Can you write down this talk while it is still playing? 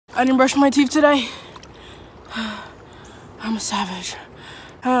I didn't brush my teeth today. I'm a savage.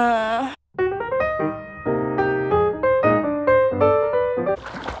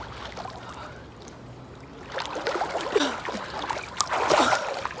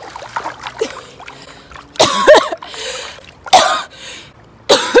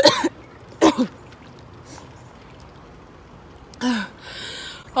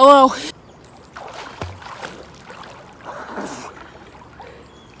 Hello.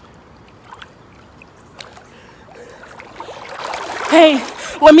 Hey,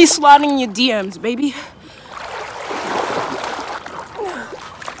 let me slide in your DMs, baby.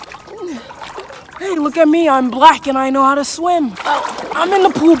 Hey, look at me. I'm black and I know how to swim. I'm in the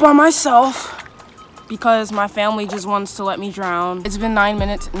pool by myself because my family just wants to let me drown. It's been 9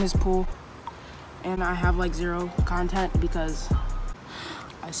 minutes in this pool and I have like 0 content because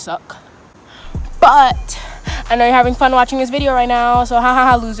I suck. But I know you're having fun watching this video right now, so ha ha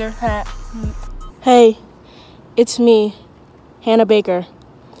ha, loser. Hey, it's me, Hannah Baker.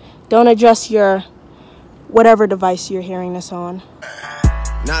 Don't adjust your whatever device you're hearing this on.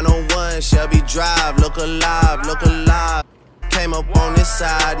 901 Shelby Drive, look alive, look alive. Came up on this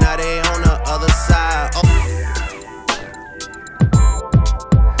side, now they on the other side. Oh.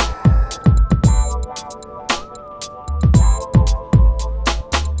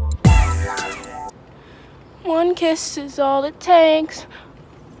 One kiss is all it takes.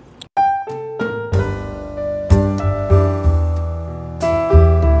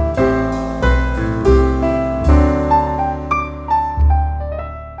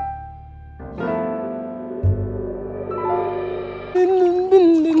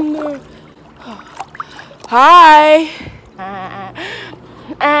 Hi.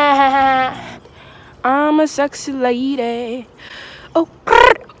 I'm a sexy lady. Oh,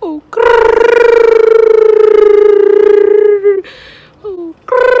 oh, oh.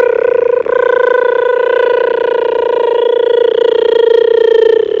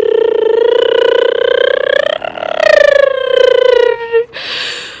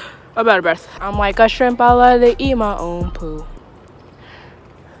 I'm out of breath. I'm like a shrimp, I let it eat my own poo.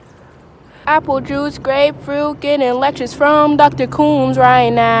 Apple juice, grapefruit, getting lectures from Dr. Coombs right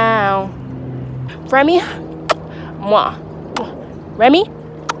now. Remy, moi. Remy,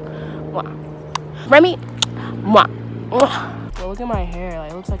 moi. Remy, moi. Well, look at my hair.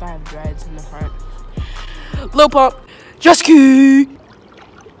 Like, it looks like I have dreads in the front. Lil Pump, just kidding.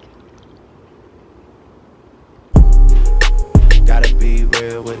 Gotta be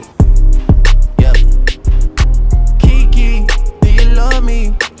real with it. Yep. Kiki, do you love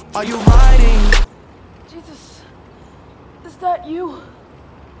me? Are you riding? Jesus, is that you?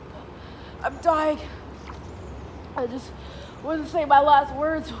 I'm dying. I just want to say my last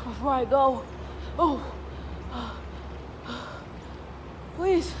words before I go. Oh,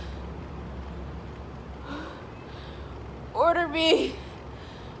 please order me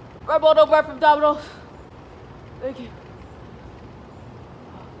Rebel No Bread from Domino's. Thank you.